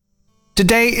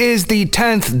Today is the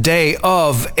 10th day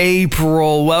of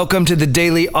April. Welcome to the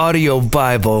Daily Audio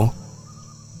Bible.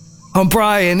 I'm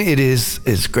Brian.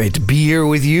 It's great to be here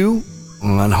with you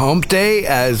on Hump Day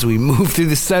as we move through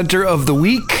the center of the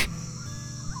week.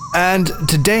 And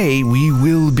today we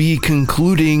will be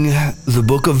concluding the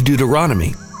book of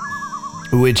Deuteronomy,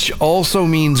 which also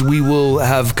means we will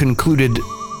have concluded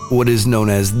what is known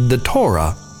as the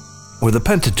Torah, or the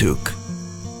Pentateuch,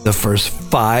 the first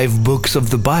 5 books of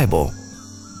the Bible.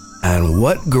 And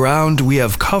what ground we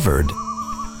have covered,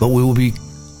 but we will be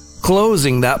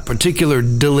closing that particular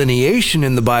delineation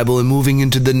in the Bible and moving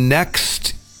into the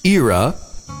next era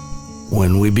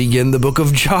when we begin the book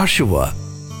of Joshua.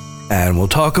 And we'll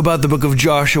talk about the book of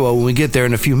Joshua when we get there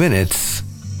in a few minutes.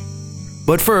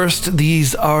 But first,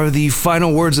 these are the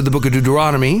final words of the book of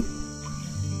Deuteronomy,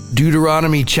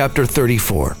 Deuteronomy chapter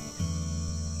 34.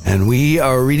 And we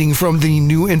are reading from the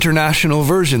New International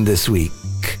Version this week.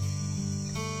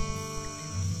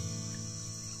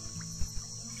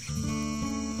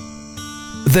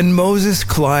 Then Moses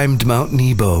climbed Mount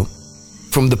Nebo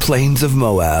from the plains of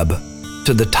Moab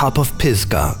to the top of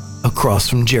Pisgah across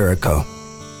from Jericho.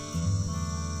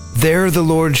 There the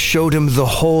Lord showed him the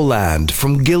whole land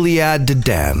from Gilead to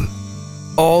Dan,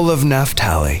 all of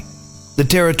Naphtali, the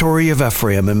territory of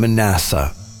Ephraim and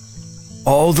Manasseh,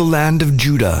 all the land of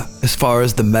Judah as far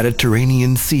as the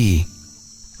Mediterranean Sea,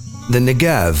 the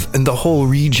Negev and the whole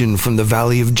region from the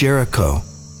valley of Jericho,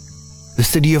 the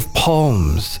city of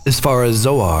palms as far as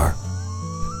Zoar.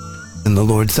 And the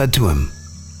Lord said to him,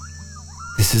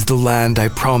 "This is the land I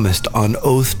promised on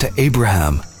oath to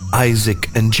Abraham, Isaac,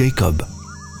 and Jacob,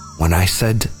 when I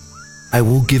said, I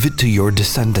will give it to your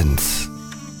descendants.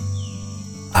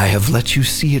 I have let you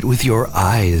see it with your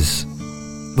eyes,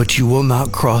 but you will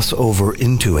not cross over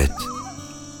into it."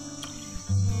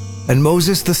 And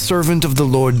Moses, the servant of the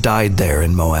Lord, died there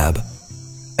in Moab,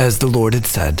 as the Lord had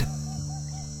said.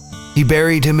 He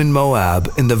buried him in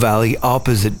Moab in the valley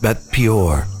opposite Beth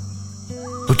Peor,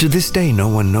 but to this day no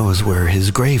one knows where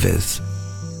his grave is.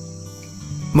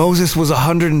 Moses was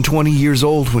 120 years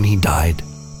old when he died,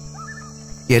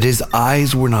 yet his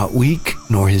eyes were not weak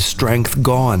nor his strength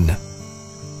gone.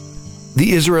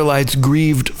 The Israelites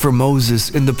grieved for Moses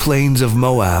in the plains of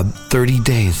Moab 30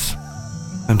 days,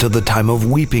 until the time of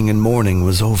weeping and mourning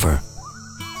was over.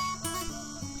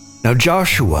 Now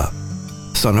Joshua,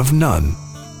 son of Nun,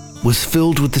 was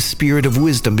filled with the spirit of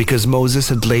wisdom because Moses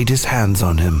had laid his hands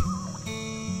on him.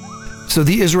 So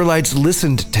the Israelites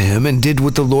listened to him and did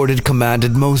what the Lord had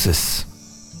commanded Moses.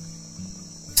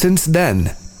 Since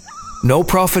then, no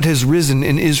prophet has risen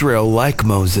in Israel like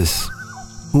Moses,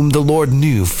 whom the Lord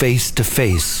knew face to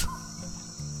face,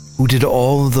 who did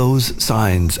all those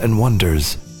signs and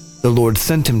wonders the Lord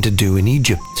sent him to do in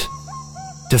Egypt,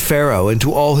 to Pharaoh and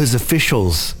to all his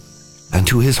officials, and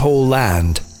to his whole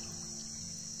land.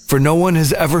 For no one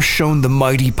has ever shown the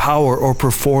mighty power or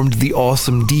performed the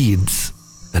awesome deeds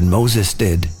that Moses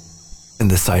did in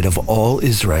the sight of all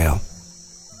Israel.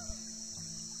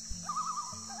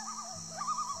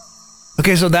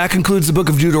 Okay, so that concludes the book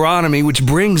of Deuteronomy, which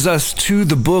brings us to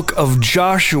the book of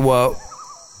Joshua,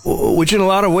 which in a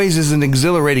lot of ways is an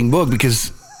exhilarating book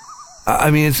because,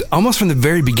 it's almost from the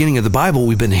very beginning of the Bible,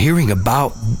 we've been hearing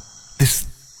about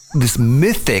this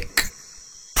mythic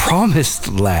promised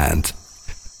land.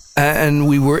 And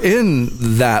we were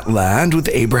in that land with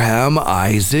Abraham,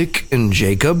 Isaac, and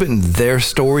Jacob and their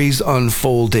stories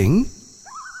unfolding.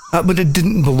 But it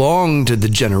didn't belong to the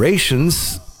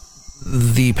generations.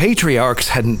 The patriarchs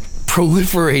hadn't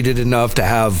proliferated enough to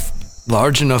have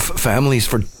large enough families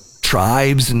for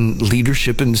tribes and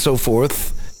leadership and so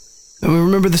forth. And we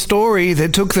remember the story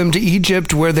that took them to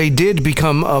Egypt, where they did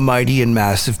become a mighty and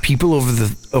massive people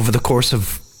over the course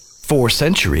of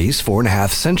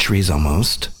 4.5 centuries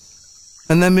almost.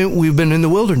 And then we've been in the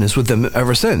wilderness with them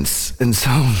ever since. And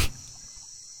so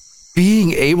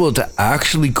being able to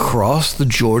actually cross the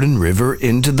Jordan River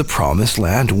into the promised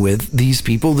land with these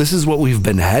people, this is what we've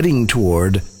been heading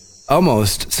toward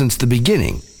almost since the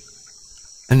beginning.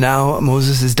 And now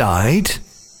Moses has died,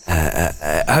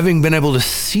 having been able to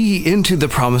see into the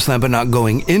promised land but not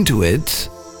going into it.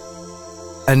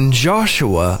 And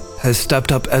Joshua has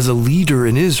stepped up as a leader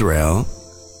in Israel.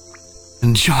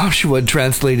 And Joshua,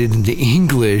 translated into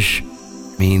English,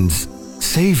 means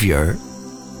savior.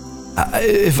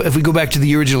 If we go back to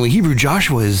the original Hebrew,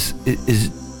 Joshua is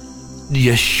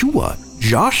Yeshua,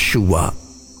 Joshua.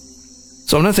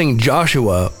 So I'm not saying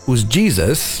Joshua was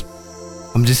Jesus.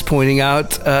 I'm just pointing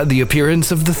out the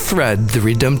appearance of the thread, the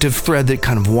redemptive thread that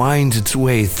kind of winds its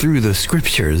way through the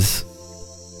scriptures.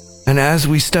 And as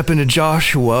we step into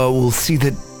Joshua, we'll see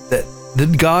that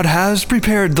that God has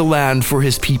prepared the land for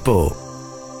his people.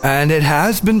 And it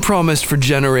has been promised for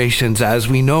generations, as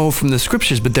we know from the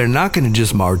scriptures, but they're not going to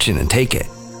just march in and take it.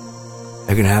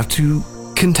 They're going to have to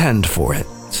contend for it.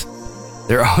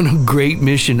 They're on a great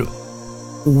mission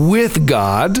with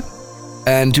God,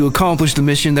 and to accomplish the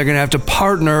mission, they're going to have to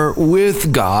partner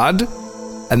with God,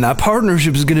 and that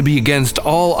partnership is going to be against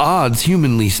all odds,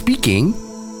 humanly speaking.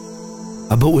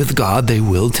 But with God, they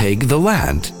will take the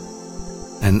land.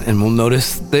 And we'll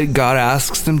notice that God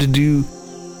asks them to do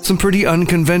some pretty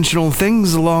unconventional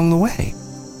things along the way.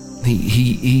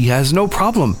 He has no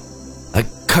problem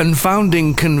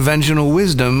confounding conventional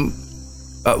wisdom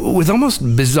with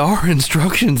almost bizarre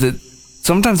instructions that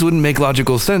sometimes wouldn't make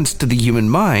logical sense to the human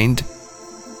mind.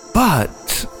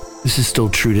 But this is still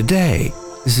true today.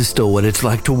 This is still what it's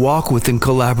like to walk with and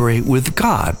collaborate with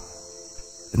God.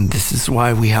 And this is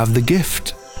why we have the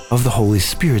gift of the Holy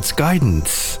Spirit's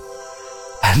guidance.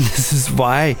 And this is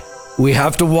why we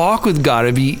have to walk with God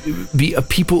and be a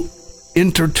people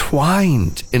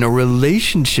intertwined in a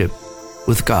relationship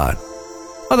with God.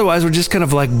 Otherwise, we're just kind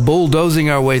of like bulldozing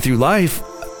our way through life,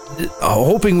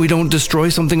 hoping we don't destroy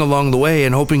something along the way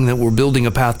and hoping that we're building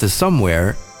a path to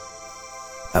somewhere,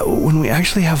 when we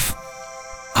actually have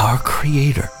our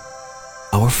Creator,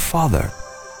 our Father,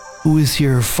 who is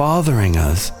here fathering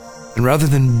us. And rather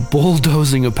than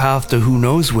bulldozing a path to who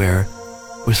knows where,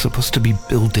 we're supposed to be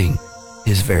building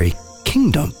his very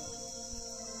kingdom.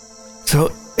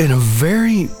 So in a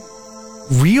very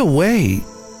real way,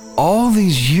 all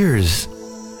these years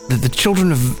that the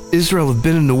children of Israel have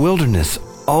been in the wilderness,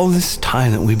 all this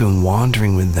time that we've been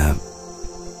wandering with them,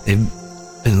 they've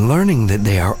been learning that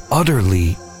they are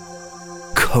utterly,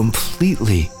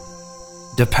 completely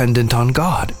dependent on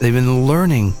God. They've been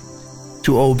learning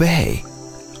to obey.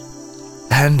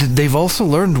 And they've also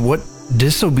learned what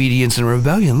disobedience and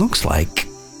rebellion looks like.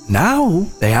 Now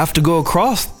they have to go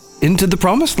across into the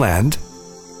promised land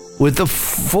with the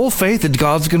full faith that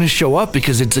God's going to show up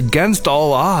because it's against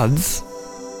all odds,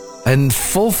 and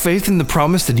full faith in the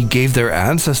promise that he gave their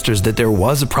ancestors that there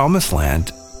was a promised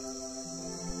land.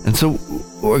 And so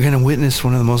we're going to witness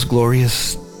one of the most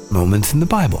glorious moments in the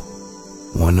Bible.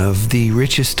 One of the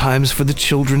richest times for the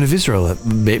children of Israel,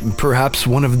 perhaps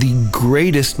one of the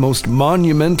greatest, most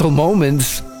monumental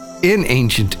moments in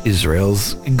ancient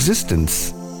Israel's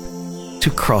existence,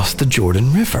 to cross the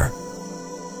Jordan River.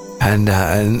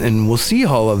 And we'll see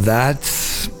all of that,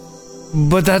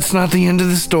 but that's not the end of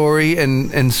the story,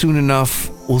 and soon enough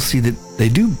we'll see that they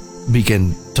do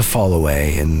begin to fall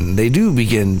away, and they do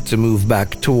begin to move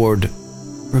back toward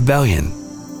rebellion.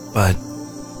 But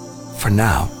for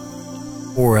now,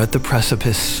 we're at the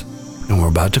precipice, and we're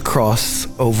about to cross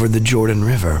over the Jordan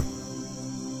River.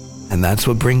 And that's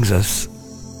what brings us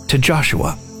to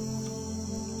Joshua,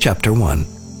 chapter 1.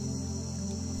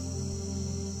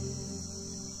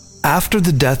 After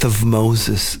the death of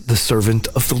Moses, the servant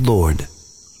of the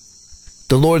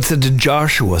Lord said to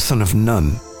Joshua, son of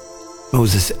Nun,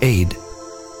 Moses' aide,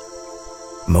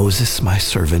 Moses, my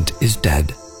servant, is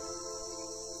dead.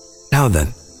 Now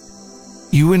then,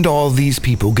 you and all these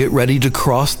people get ready to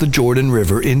cross the Jordan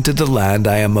River into the land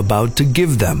I am about to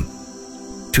give them,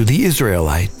 to the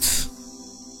Israelites.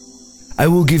 I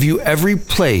will give you every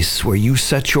place where you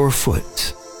set your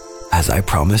foot, as I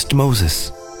promised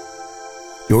Moses.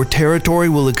 Your territory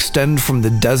will extend from the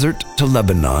desert to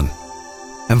Lebanon,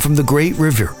 and from the great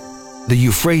river, the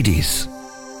Euphrates,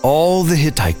 all the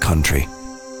Hittite country,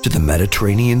 to the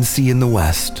Mediterranean Sea in the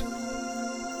west.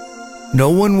 No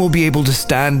one will be able to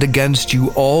stand against you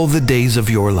all the days of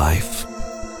your life.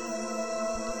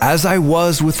 As I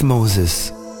was with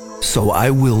Moses, so I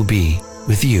will be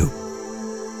with you.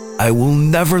 I will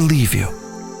never leave you,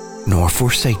 nor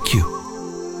forsake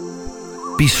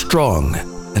you. Be strong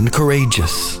and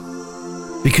courageous,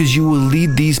 because you will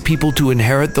lead these people to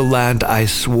inherit the land I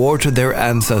swore to their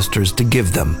ancestors to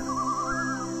give them.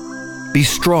 Be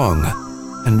strong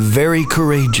and very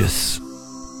courageous.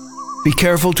 Be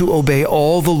careful to obey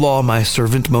all the law my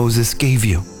servant Moses gave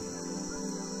you.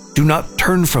 Do not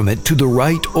turn from it to the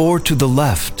right or to the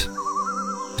left,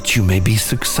 that you may be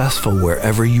successful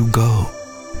wherever you go.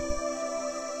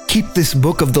 Keep this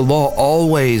book of the law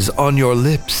always on your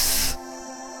lips.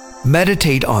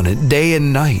 Meditate on it day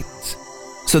and night,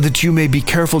 so that you may be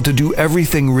careful to do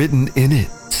everything written in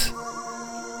it.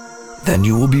 Then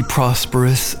you will be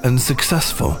prosperous and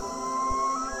successful.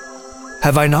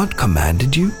 Have I not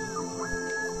commanded you?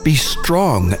 Be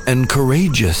strong and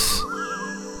courageous.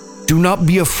 Do not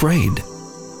be afraid.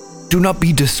 Do not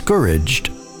be discouraged,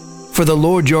 for the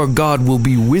Lord your God will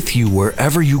be with you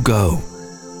wherever you go.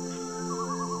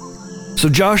 So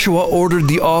Joshua ordered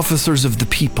the officers of the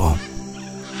people,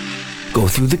 Go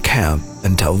through the camp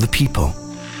and tell the people,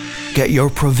 get your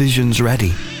provisions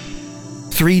ready.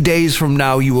 3 days from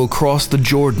now you will cross the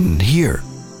Jordan here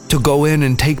to go in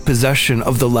and take possession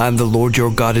of the land the Lord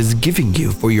your God is giving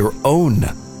you for your own.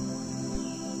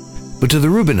 But to the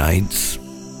Reubenites,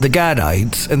 the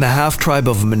Gadites, and the half-tribe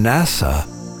of Manasseh,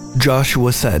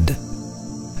 Joshua said,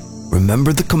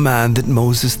 remember the command that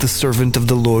Moses the servant of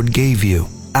the Lord gave you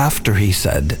after he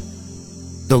said,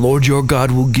 the Lord your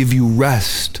God will give you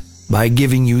rest by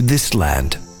giving you this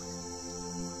land.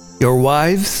 Your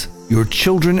wives, your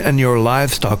children, and your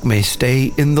livestock may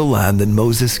stay in the land that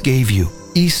Moses gave you,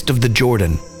 east of the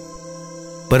Jordan.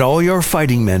 But all your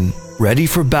fighting men, ready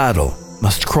for battle,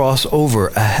 must cross over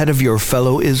ahead of your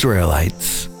fellow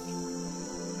Israelites.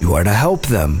 You are to help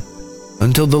them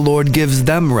until the Lord gives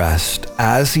them rest,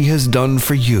 as he has done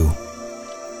for you,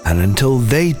 and until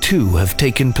they too have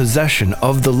taken possession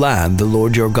of the land the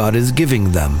Lord your God is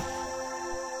giving them.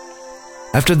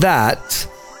 After that,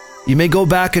 you may go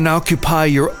back and occupy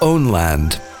your own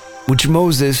land, which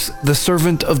Moses, the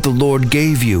servant of the Lord,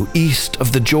 gave you east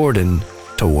of the Jordan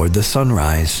toward the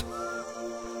sunrise.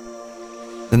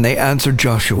 Then they answered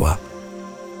Joshua,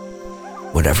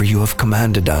 whatever you have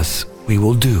commanded us, we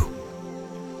will do,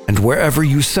 and wherever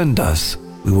you send us,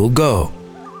 we will go.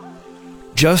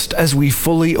 Just as we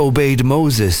fully obeyed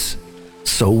Moses,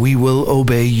 so we will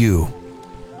obey you.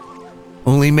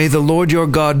 Only may the Lord your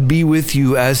God be with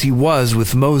you as he was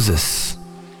with Moses.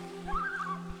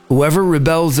 Whoever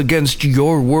rebels against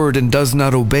your word and does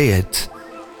not obey it,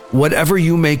 whatever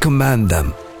you may command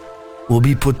them, will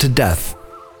be put to death.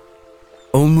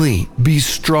 Only be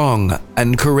strong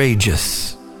and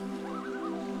courageous.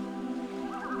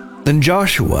 Then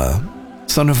Joshua,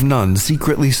 son of Nun,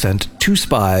 secretly sent 2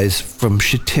 spies from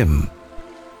Shittim.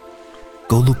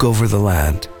 Go look over the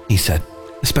land, he said,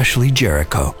 especially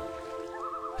Jericho.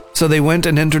 So they went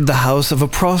and entered the house of a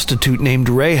prostitute named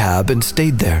Rahab and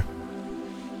stayed there.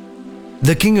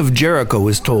 The king of Jericho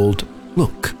was told,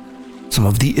 look, some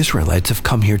of the Israelites have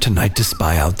come here tonight to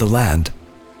spy out the land.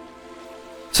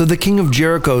 So the king of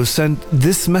Jericho sent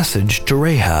this message to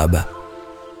Rahab,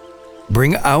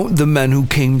 bring out the men who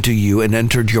came to you and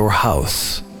entered your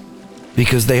house,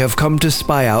 because they have come to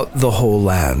spy out the whole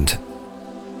land.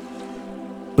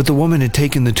 But the woman had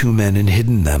taken the 2 men and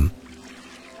hidden them.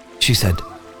 She said,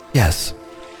 yes,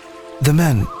 the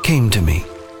men came to me,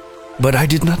 but I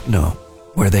did not know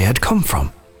where they had come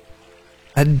from.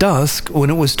 At dusk, when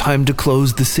it was time to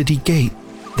close the city gate,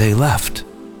 they left.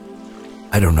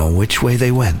 I don't know which way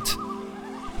they went.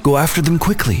 Go after them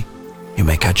quickly. You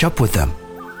may catch up with them.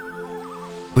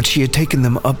 But she had taken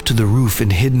them up to the roof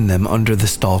and hidden them under the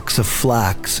stalks of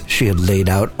flax she had laid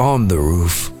out on the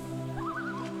roof.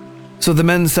 So the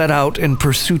men set out in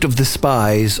pursuit of the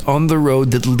spies on the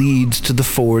road that leads to the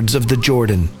fords of the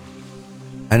Jordan.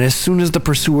 And as soon as the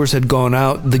pursuers had gone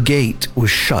out, the gate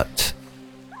was shut.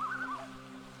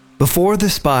 Before the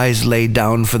spies lay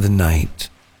down for the night,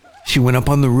 she went up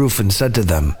on the roof and said to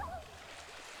them,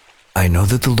 I know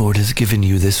that the Lord has given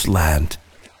you this land,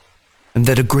 and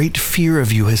that a great fear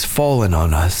of you has fallen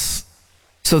on us,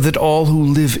 so that all who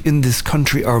live in this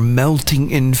country are melting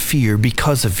in fear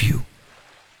because of you.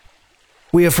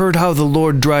 We have heard how the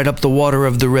Lord dried up the water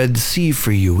of the Red Sea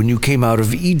for you when you came out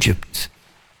of Egypt,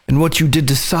 and what you did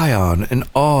to Sihon and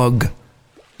Og,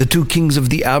 the 2 kings of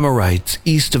the Amorites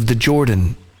east of the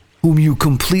Jordan, whom you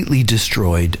completely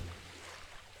destroyed.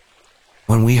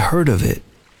 When we heard of it,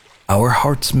 our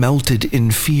hearts melted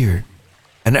in fear,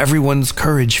 and everyone's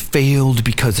courage failed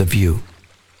because of you.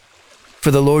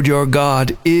 For the Lord your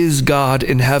God is God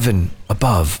in heaven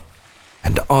above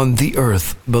and on the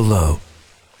earth below.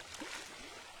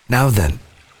 Now then,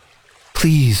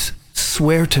 please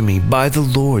swear to me by the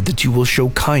Lord that you will show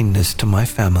kindness to my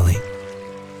family,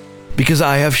 because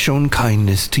I have shown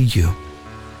kindness to you.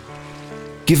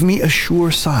 Give me a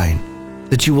sure sign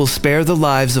that you will spare the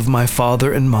lives of my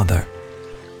father and mother,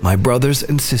 my brothers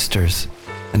and sisters,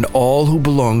 and all who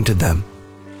belong to them,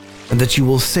 and that you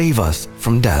will save us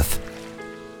from death.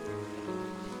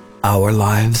 Our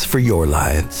lives for your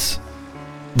lives,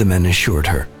 the men assured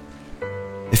her.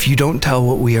 If you don't tell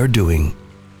what we are doing,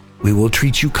 we will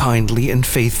treat you kindly and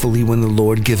faithfully when the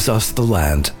Lord gives us the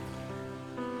land.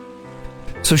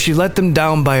 So she let them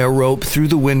down by a rope through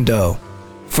the window,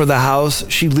 for the house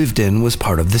she lived in was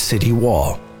part of the city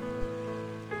wall.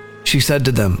 She said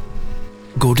to them,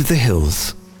 Go to the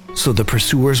hills, so the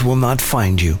pursuers will not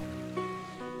find you.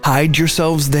 Hide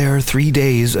yourselves there 3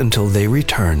 days until they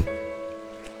return,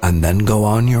 and then go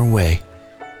on your way.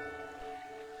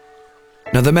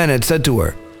 Now the men had said to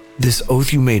her, This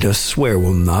oath you made us swear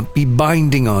will not be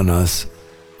binding on us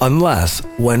unless,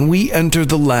 when we enter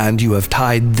the land, you have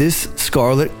tied this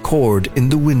scarlet cord in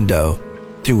the window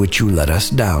through which you let us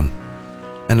down,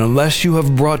 and unless you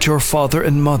have brought your father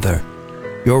and mother,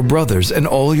 your brothers, and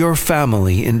all your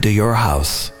family into your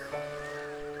house.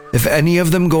 If any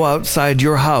of them go outside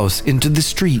your house into the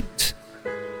street,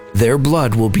 their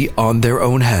blood will be on their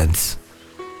own heads.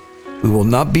 We will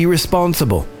not be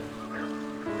responsible.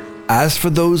 As for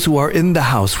those who are in the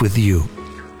house with you,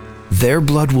 their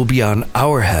blood will be on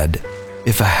our head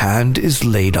if a hand is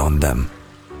laid on them.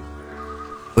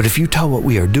 But if you tell what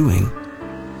we are doing,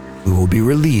 we will be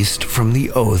released from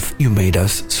the oath you made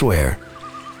us swear."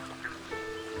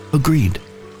 "Agreed,"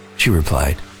 she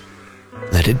replied.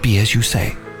 "Let it be as you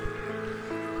say."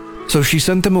 So she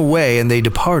sent them away, and they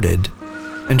departed,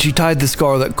 and she tied the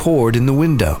scarlet cord in the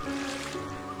window.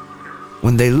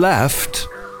 When they left,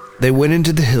 they went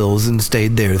into the hills and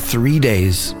stayed there 3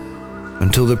 days,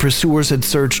 until the pursuers had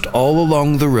searched all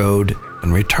along the road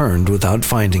and returned without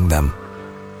finding them.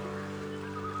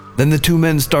 Then the 2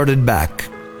 men started back.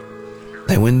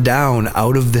 They went down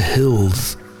out of the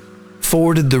hills,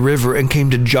 forded the river, and came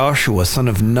to Joshua, son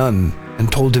of Nun,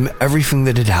 and told him everything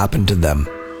that had happened to them.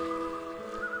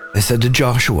 They said to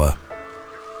Joshua,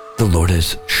 "The Lord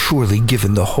has surely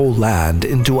given the whole land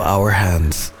into our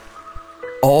hands.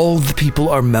 All the people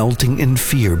are melting in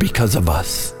fear because of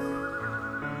us."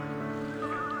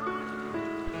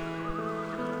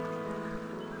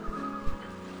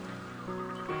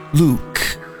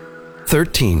 Luke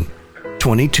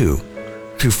 13:22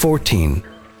 through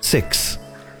 14:6.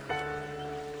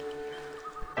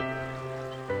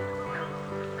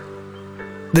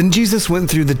 Then Jesus went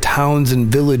through the towns and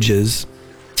villages,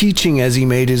 teaching as he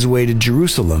made his way to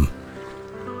Jerusalem.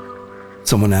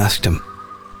 Someone asked him,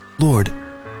 "Lord,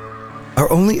 are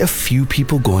only a few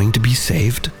people going to be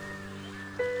saved?"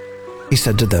 He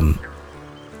said to them,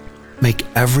 "Make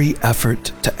every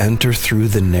effort to enter through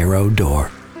the narrow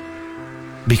door,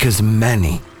 because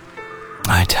many,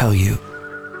 I tell you,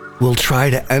 will try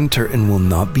to enter and will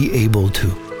not be able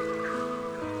to.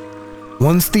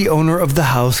 Once the owner of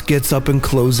the house gets up and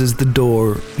closes the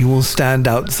door, you will stand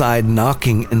outside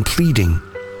knocking and pleading,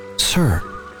 'Sir,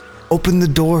 open the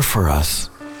door for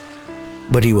us.'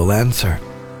 But he will answer,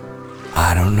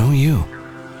 'I don't know you,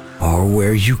 or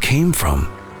where you came from.'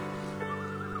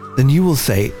 Then you will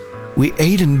say, 'We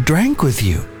ate and drank with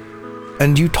you,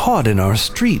 and you taught in our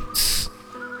streets.'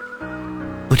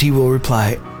 But he will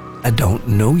reply, 'I don't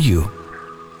know you,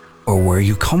 or where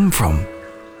you come from.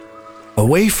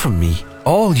 Away from me,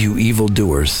 all you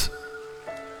evildoers.'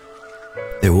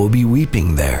 There will be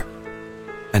weeping there,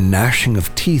 and gnashing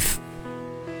of teeth,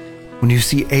 when you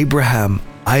see Abraham,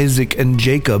 Isaac, and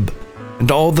Jacob, and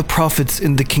all the prophets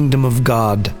in the kingdom of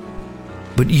God,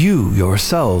 but you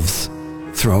yourselves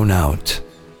thrown out.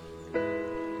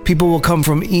 People will come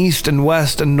from east and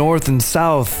west and north and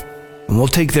south, and will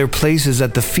take their places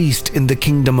at the feast in the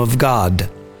kingdom of God.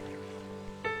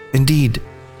 Indeed,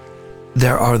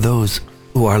 there are those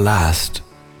who are last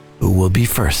who will be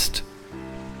first,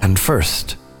 and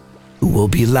first who will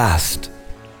be last."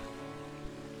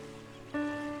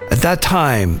 At that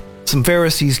time, some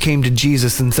Pharisees came to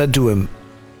Jesus and said to him,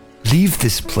 "Leave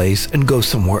this place and go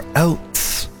somewhere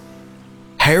else.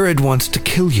 Herod wants to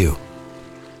kill you."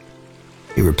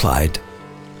 He replied,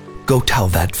 "Go tell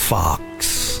that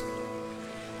fox.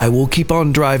 I will keep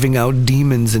on driving out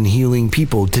demons and healing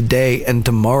people today and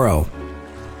tomorrow,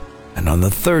 and on the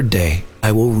 3rd day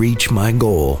I will reach my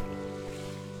goal.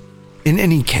 In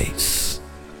any case,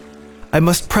 I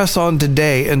must press on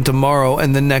today and tomorrow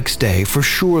and the next day, for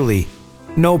surely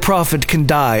no prophet can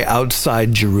die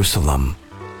outside Jerusalem.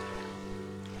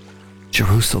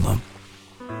 Jerusalem,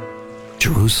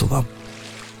 Jerusalem,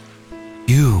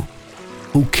 you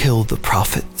who kill the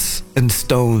prophets and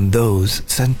stone those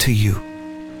sent to you.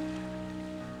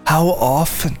 How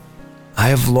often I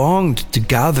have longed to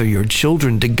gather your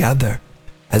children together,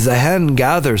 as a hen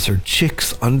gathers her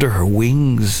chicks under her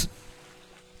wings,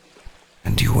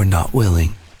 and you were not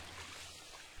willing.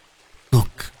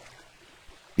 Look,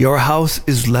 your house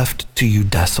is left to you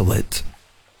desolate.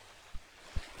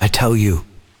 I tell you,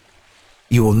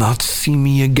 you will not see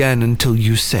me again until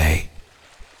you say,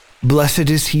 'Blessed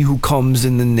is he who comes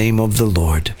in the name of the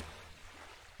Lord.'"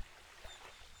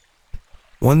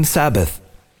 One Sabbath,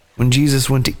 when Jesus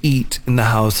went to eat in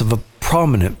the house of a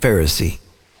prominent Pharisee,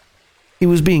 he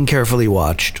was being carefully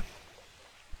watched.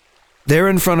 There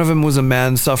in front of him was a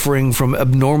man suffering from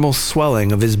abnormal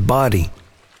swelling of his body.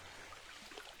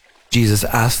 Jesus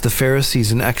asked the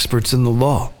Pharisees and experts in the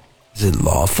law, "Is it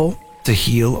lawful to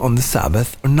heal on the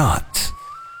Sabbath or not?"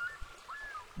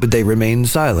 But they remained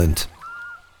silent.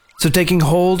 So taking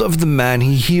hold of the man,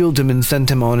 he healed him and sent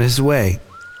him on his way.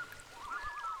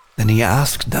 Then he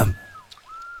asked them,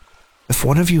 "If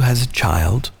one of you has a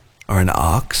child or an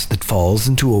ox that falls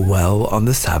into a well on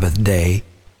the Sabbath day,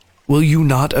 will you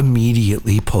not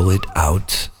immediately pull it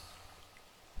out?"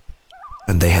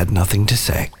 And they had nothing to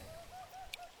say.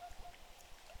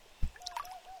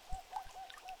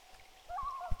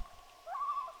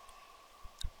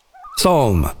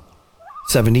 Psalm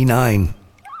 79,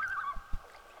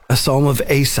 a psalm of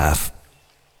Asaph.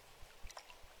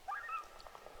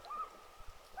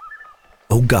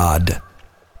 O God,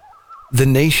 the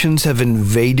nations have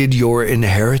invaded your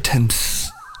inheritance.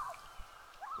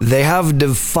 They have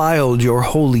defiled your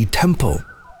holy temple.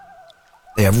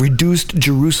 They have reduced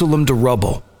Jerusalem to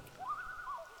rubble.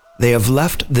 They have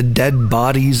left the dead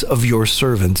bodies of your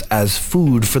servants as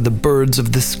food for the birds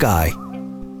of the sky,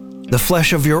 the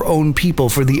flesh of your own people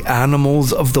for the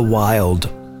animals of the wild.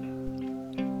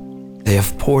 They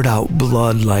have poured out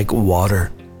blood like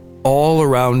water all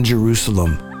around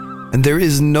Jerusalem, and there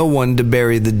is no one to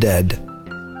bury the dead.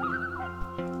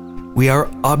 We are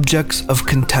objects of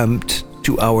contempt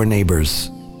to our neighbors,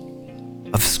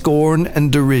 of scorn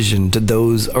and derision to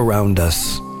those around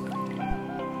us.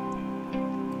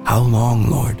 How long,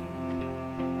 Lord?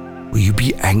 Will you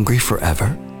be angry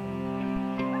forever?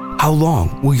 How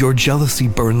long will your jealousy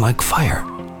burn like fire?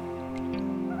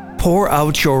 Pour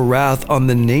out your wrath on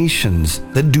the nations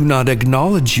that do not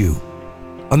acknowledge you,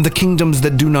 on the kingdoms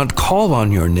that do not call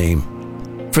on your name,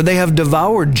 for they have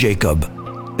devoured Jacob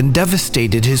and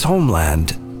devastated his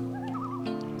homeland.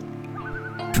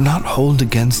 Do not hold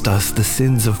against us the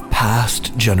sins of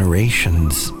past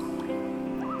generations.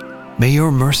 May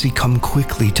your mercy come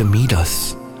quickly to meet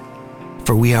us,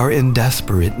 for we are in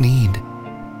desperate need.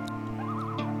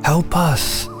 Help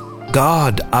us,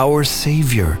 God, our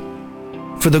Savior.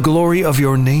 For the glory of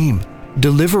your name,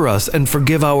 deliver us and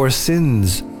forgive our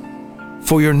sins,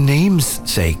 for your name's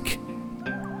sake.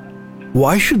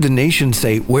 Why should the nation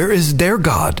say, "Where is their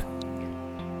God?"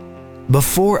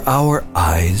 Before our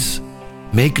eyes,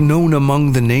 make known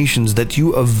among the nations that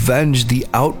you avenge the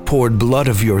outpoured blood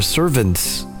of your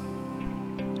servants.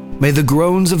 May the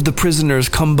groans of the prisoners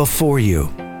come before you.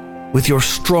 With your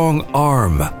strong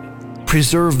arm,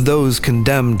 preserve those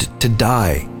condemned to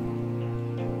die.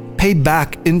 Pay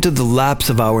back into the laps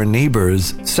of our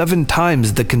neighbors 7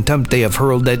 times the contempt they have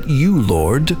hurled at you,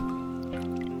 Lord.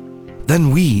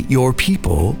 Then we, your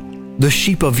people, the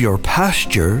sheep of your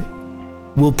pasture,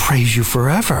 will praise you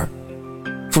forever.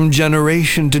 From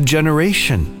generation to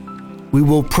generation, we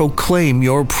will proclaim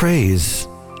your praise.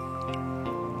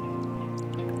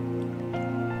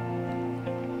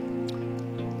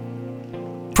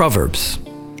 Proverbs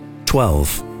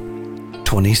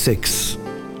 12:26.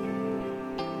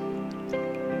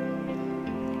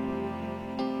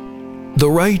 The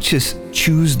righteous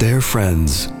choose their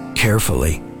friends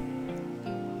carefully,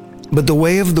 but the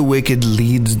way of the wicked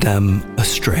leads them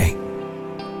astray.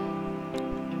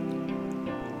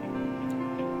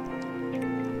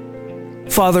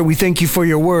 Father, we thank you for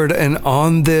your word, and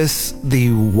on this, the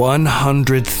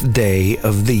 100th day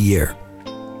of the year,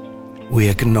 we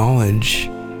acknowledge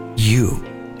you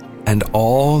and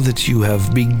all that you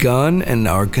have begun and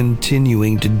are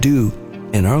continuing to do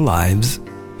in our lives,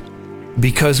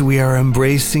 because we are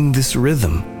embracing this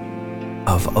rhythm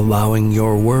of allowing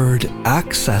your word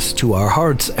access to our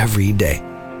hearts every day.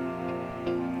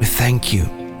 We thank you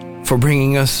for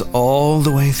bringing us all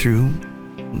the way through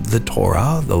the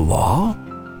Torah, the law,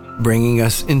 bringing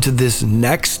us into this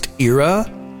next era.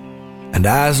 And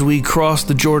as we cross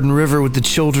the Jordan River with the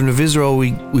children of Israel,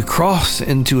 we cross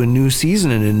into a new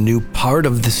season and a new part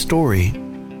of the story.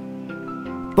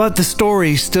 But the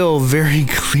story still very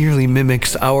clearly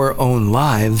mimics our own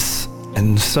lives,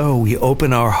 and so we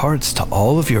open our hearts to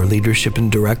all of your leadership and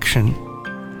direction,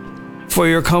 for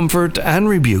your comfort and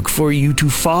rebuke, for you to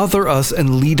father us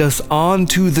and lead us on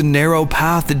to the narrow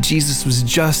path that Jesus was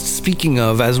just speaking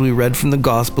of as we read from the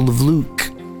Gospel of Luke.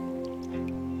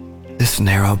 This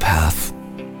narrow path,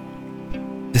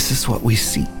 this is what we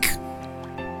seek.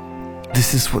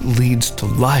 This is what leads to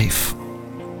life.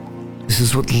 This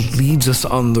is what leads us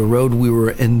on the road we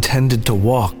were intended to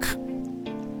walk.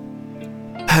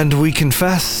 And we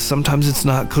confess, sometimes it's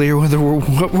not clear whether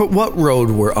what road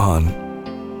we're on.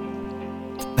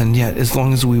 And yet, as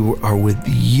long as we are with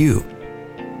you,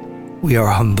 we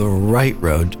are on the right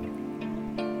road.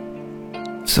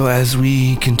 So as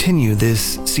we continue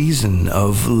this season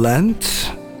of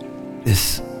Lent,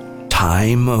 this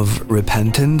time of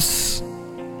repentance,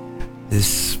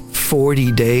 this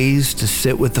 40 days to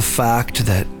sit with the fact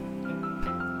that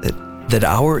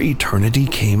our eternity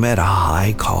came at a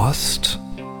high cost,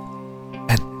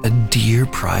 a dear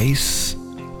price,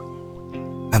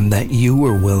 and that you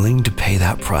were willing to pay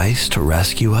that price to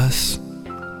rescue us.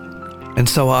 And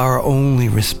so our only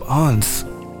response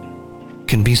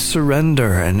can be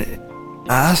surrender and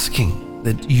asking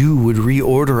that you would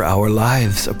reorder our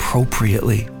lives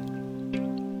appropriately.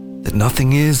 That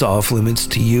nothing is off limits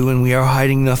to you, and we are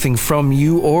hiding nothing from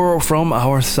you or from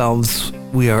ourselves.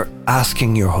 We are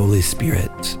asking your Holy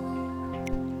Spirit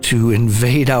to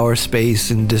invade our space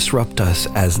and disrupt us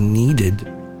as needed,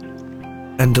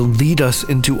 and to lead us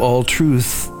into all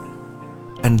truth,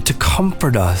 and to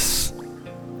comfort us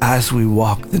as we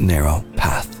walk the narrow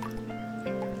path.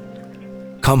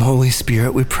 Come, Holy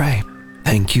Spirit, we pray.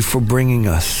 Thank you for bringing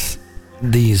us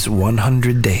these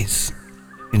 100 days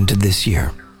into this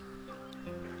year.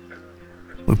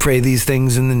 We pray these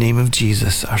things in the name of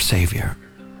Jesus, our Savior.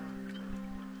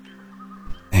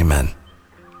 Amen.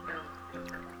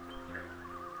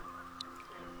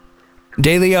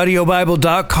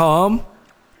 DailyAudioBible.com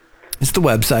is the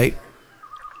website.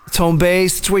 It's home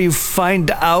base. It's where you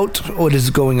find out what is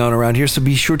going on around here, so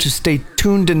be sure to stay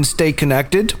tuned and stay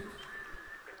connected.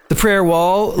 The prayer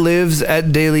wall lives at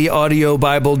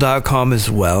DailyAudioBible.com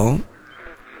as well,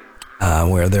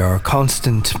 where there are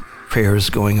constant prayers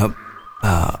going up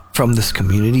from this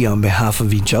community on behalf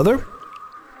of each other.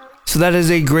 So that is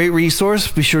a great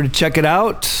resource. Be sure to check it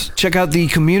out. Check out the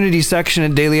community section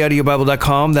at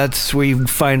dailyaudiobible.com. That's where you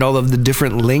find all of the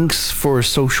different links for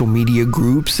social media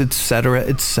groups, etc.,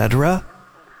 etc.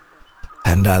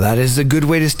 And that is a good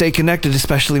way to stay connected,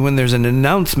 especially when there's an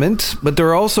announcement. But there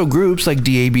are also groups like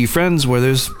DAB Friends where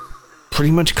there's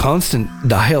pretty much constant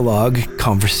dialogue,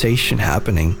 conversation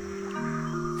happening.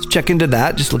 So check into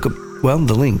that. Just look up, well,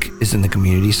 the link is in the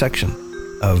community section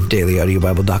of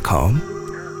dailyaudiobible.com.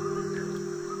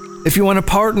 If you want to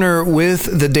partner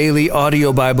with the Daily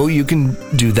Audio Bible, you can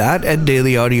do that at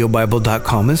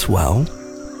dailyaudiobible.com as well.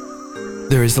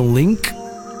 There is a link.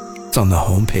 It's on the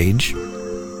homepage.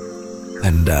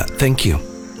 And thank you.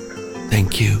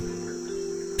 Thank you.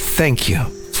 Thank you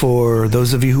for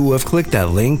those of you who have clicked that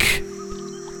link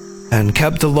and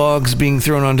kept the logs being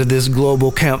thrown onto this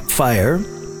global campfire.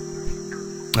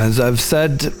 As I've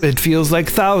said, it feels like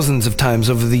thousands of times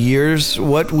over the years,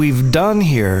 what we've done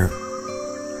here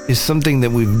is something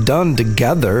that we've done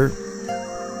together,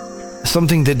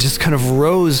 something that just kind of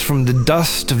rose from the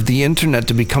dust of the internet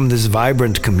to become this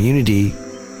vibrant community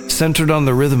centered on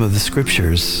the rhythm of the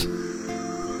scriptures.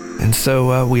 And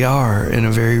so we are, in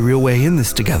a very real way, in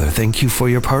this together. Thank you for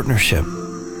your partnership.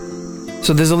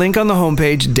 So there's a link on the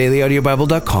homepage,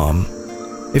 dailyaudiobible.com.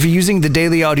 If you're using the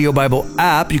Daily Audio Bible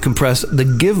app, you can press the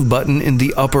Give button in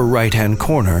the upper right-hand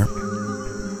corner.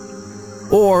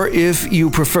 Or if you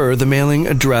prefer, the mailing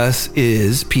address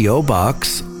is P.O.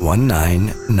 Box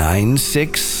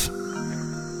 1996,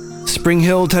 Spring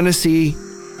Hill, Tennessee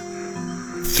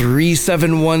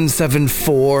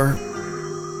 37174.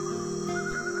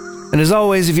 And as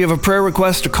always, if you have a prayer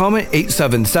request or comment,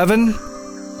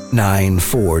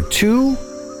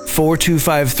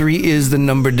 877-942-4253 is the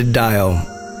number to dial.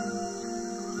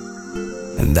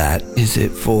 And that is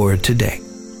it for today.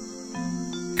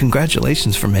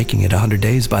 Congratulations for making it 100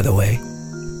 days, by the way.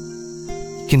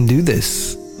 You can do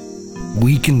this.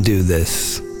 We can do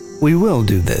this. We will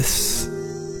do this.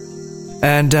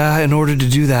 And in order to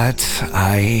do that,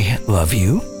 I love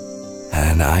you.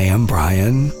 And I am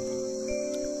Brian.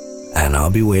 And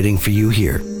I'll be waiting for you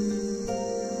here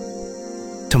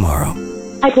tomorrow.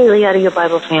 Hi, Daily Audio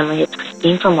Bible family. It's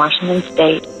Christine from Washington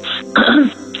State.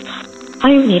 I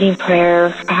am needing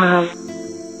prayer.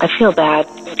 I feel bad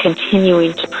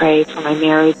continuing to pray for my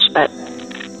marriage, but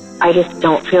I just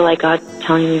don't feel like God's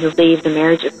telling me to leave. The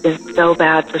marriage has been so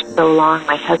bad for so long.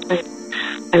 My husband,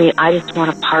 I just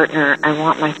want a partner. I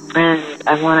want my friend.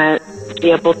 I want to be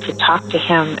able to talk to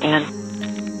him. And,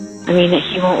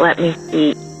 he won't let me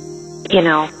see,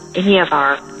 any of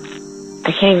I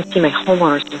can't even see my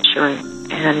homeowner's insurance.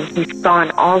 And he's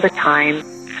gone all the time.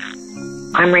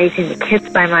 I'm raising the kids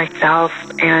by myself,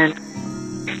 and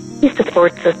he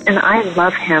supports us, and I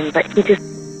love him, but he just,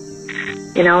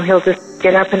 he'll just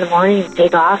get up in the morning and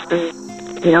take off and,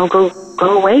 go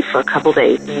away for a couple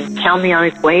days and tell me on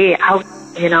his way out,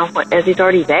 as he's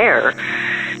already there.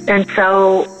 And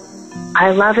so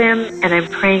I love him, and I'm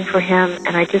praying for him,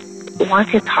 and I just want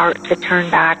his heart to turn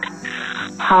back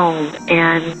home.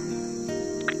 And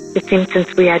it seems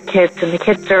since we had kids, and the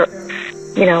kids are,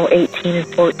 18 and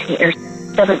 14, or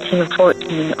 17 and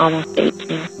 14, almost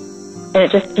 18. And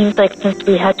it just seems like since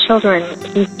we had children,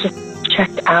 he's just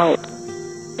checked out.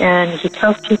 And he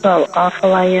tells people how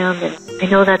awful I am. And I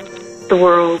know that's the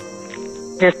world.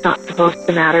 It's not supposed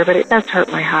to matter, but it does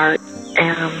hurt my heart.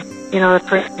 the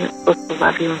person that's supposed to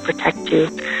love you and protect you,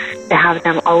 to have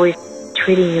them always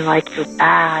treating you like you're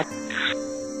bad.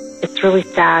 It's really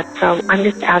sad. So I'm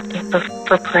just asking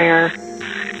for prayer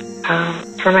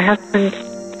for my husband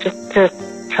just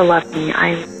to love me.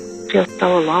 I feel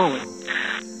so alone.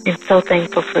 I'm so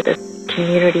thankful for this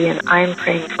community, and I'm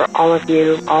praying for all of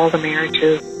you, all the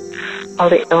marriages, all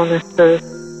the illnesses,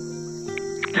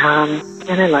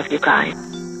 and I love you guys.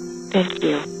 Thank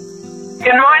you.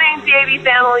 Good morning, DAB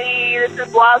family. This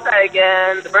is Walter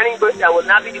again. The burning bush that will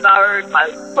not be devoured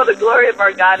for the glory of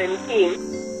our God and King.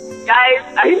 Guys,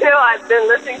 I know I've been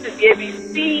listening to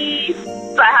DABC,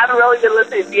 so I haven't really been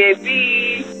listening to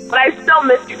DAB, but I still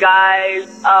miss you guys.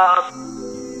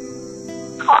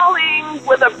 Calling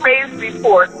with a praise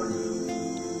report.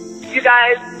 You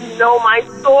guys know my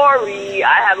story.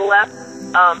 I had left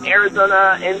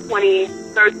Arizona in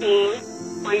 2013,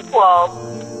 2012.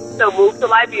 So moved to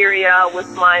Liberia with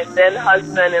my then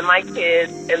husband and my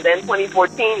kids. And then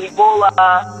 2014,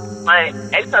 Ebola, my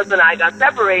ex-husband and I got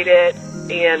separated.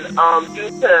 And due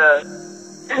to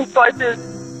sources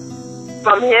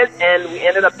from his end, we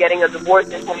ended up getting a divorce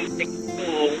in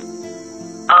 2016.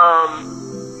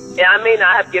 And I may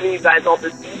not have given you guys all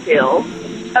the details.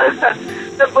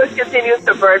 The bush continues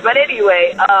to burn. But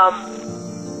anyway,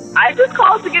 I just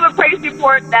called to give a praise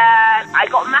report that I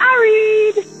got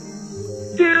married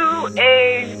to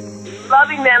a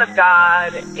loving man of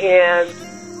God, and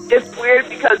it's weird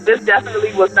because this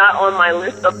definitely was not on my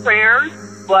list of prayers,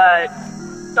 but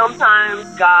sometimes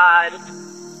God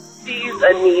sees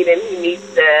a need and he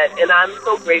meets it, and I'm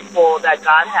so grateful that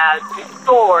God has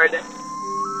restored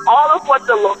all of what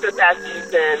the locust has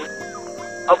eaten,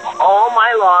 of all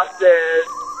my losses.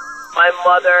 My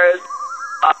mother's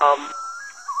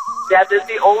death is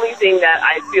the only thing that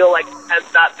I feel like has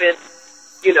not been,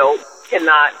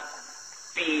 cannot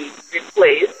be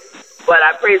replaced. But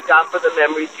I praise God for the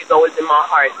memories. She's always in my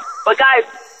heart. But guys,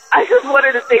 I just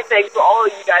wanted to say thanks for all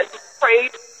of you guys who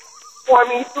prayed for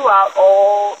me throughout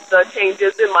all the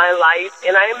changes in my life.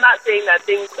 And I am not saying that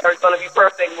things are going to be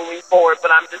perfect moving forward, but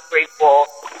I'm just grateful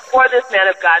for this man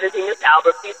of God. His name is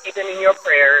Albert. Please keep him in your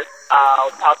prayers.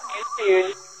 I'll talk to you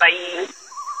soon. Bye.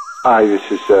 Hi, this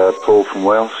is Paul from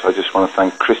Wales. I just want to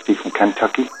thank Christy from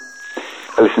Kentucky.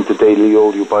 I listen to Daily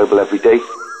Audio Bible every day,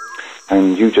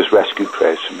 and you just rescued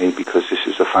prayers for me because this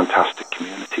is a fantastic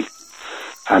community.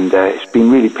 And it's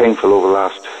been really painful over the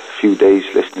last few days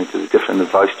listening to the different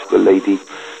advice to the lady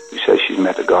who says she's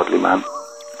met a godly man.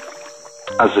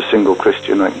 As a single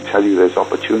Christian, I can tell you there's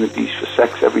opportunities for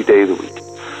sex every day of the week,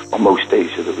 or most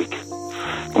days of the week.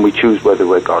 And we choose whether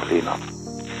we're godly or not.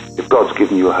 If God's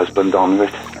given you a husband, honor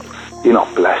it. You're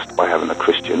not blessed by having a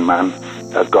Christian man,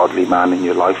 a godly man in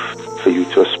your life for you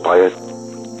to aspire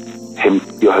him,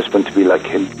 your husband, to be like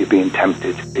him. You're being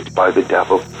tempted. It's by the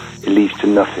devil. It leads to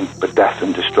nothing but death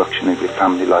and destruction of your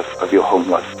family life, of your home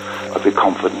life, of your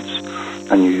confidence,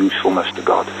 and your usefulness to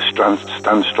God.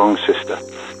 Stand strong, sister.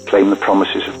 Claim the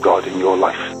promises of God in your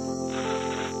life.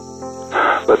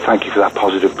 But thank you for that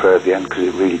positive prayer at the end, because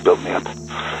it really built me up.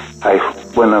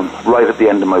 When I'm right at the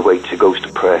end of my weights, it goes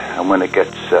to prayer, and when it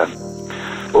gets,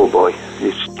 oh boy,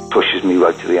 it pushes me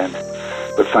right to the end.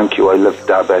 But thank you. I love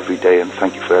DAB every day, and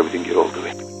thank you for everything you're all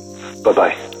doing.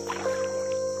 Bye-bye.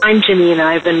 I'm Janina.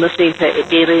 I've been listening to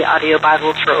Daily Audio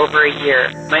Bible for over a year.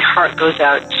 My heart goes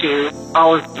out to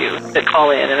all of you that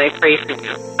call in, and I pray for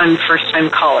you. I'm a first-time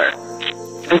caller.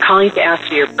 I'm calling to ask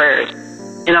for your prayers.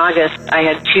 In August, I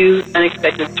had 2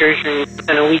 unexpected surgeries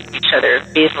within a week of each other: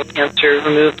 basal cancer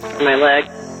removed from my leg,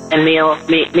 and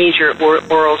major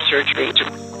oral surgery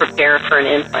to prepare for an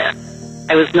implant.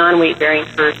 I was non-weight bearing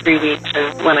for 3 weeks,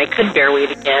 and when I could bear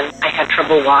weight again, I had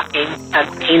trouble walking, had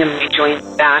pain in my joints,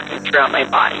 back, and throughout my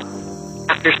body.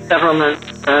 After several months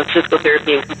of physical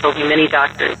therapy and consulting many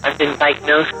doctors, I've been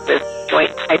diagnosed with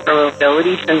joint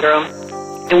hypermobility syndrome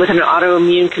and with an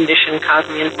autoimmune condition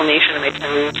causing inflammation in my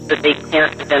tendons that they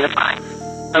can't identify.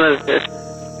 Some of this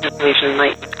inflammation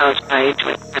might be caused by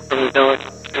joint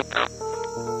hypermobility syndrome.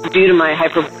 Due to my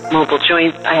hypermobile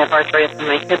joints, I have arthritis in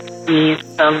my hips, knees,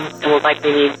 thumbs, and will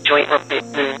likely need joint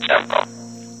replacement in several.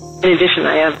 In addition,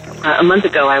 a month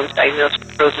ago, I was diagnosed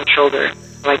with frozen shoulder,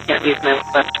 so I can't use my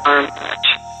left arm much.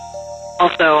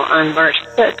 Also, on March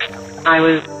 6th,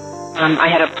 I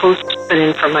had a post put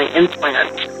in for my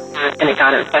implant, and it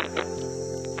got infected.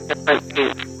 The front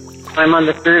tooth. So I'm on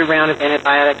the 3rd round of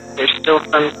antibiotics. There's still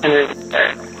some tenderness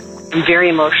there. I'm very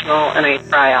emotional, and I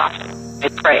cry often. I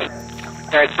pray.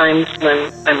 There are times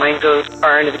when my mind goes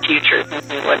far into the future,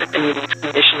 thinking, what if any of these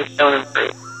conditions don't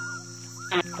improve?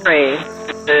 I pray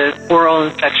that the oral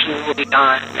infection will be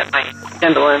gone, that my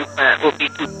dental implant will be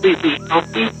completely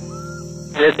healthy,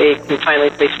 that they can finally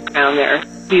place a crown there.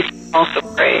 Please also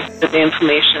pray that the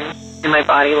inflammation in my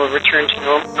body will return to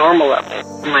normal levels,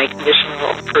 and my condition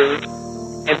will improve.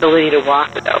 My ability to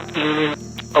walk without pain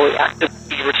and fully active will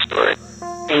be restored.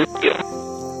 Thank you.